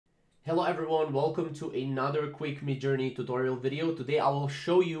Hello everyone, welcome to another quick Midjourney tutorial video. Today I will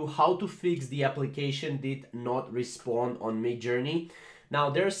show you how to fix the application did not respond on Midjourney. Now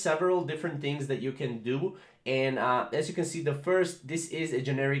there are several different things that you can do, and as you can see, this is a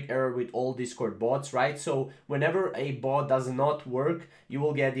generic error with all Discord bots, right? So whenever a bot does not work, you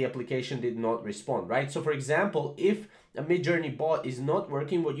will get the application did not respond, right? So for example, if a Midjourney bot is not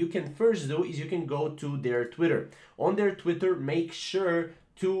working, what you can first do is you can go to their Twitter. On their Twitter, make sure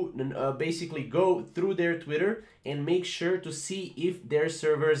to basically go through their Twitter and make sure to see if their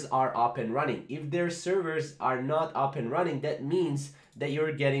servers are up and running. If their servers are not up and running, that means that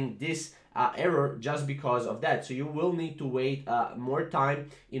you're getting this error just because of that. So you will need to wait more time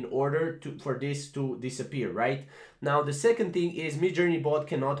in order for this to disappear, right? Now the second thing is Midjourney bot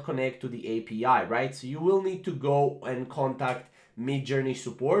cannot connect to the API, right? So you will need to go and contact Midjourney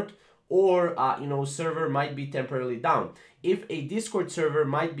support, or server might be temporarily down. If a Discord server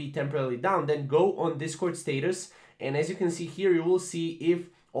might be temporarily down, then go on Discord status, and as you can see here, you will see if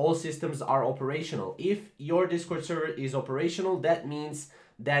all systems are operational. If your Discord server is operational, that means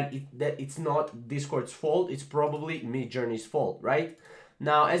that it's not Discord's fault, it's probably Midjourney's fault, right?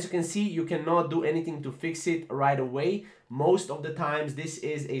 Now, as you can see, you cannot do anything to fix it right away. Most of the times this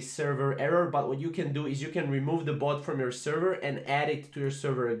is a server error, but what you can do is you can remove the bot from your server and add it to your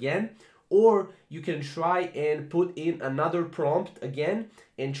server again, or you can try and put in another prompt again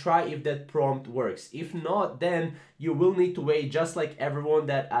and try if that prompt works. If not, then you will need to wait just like everyone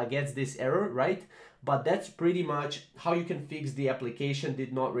that gets this error, right? But that's pretty much how you can fix the application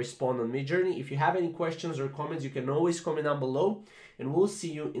did not respond on Midjourney. If you have any questions or comments, you can always comment down below, and we'll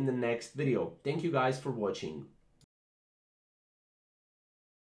see you in the next video. Thank you guys for watching.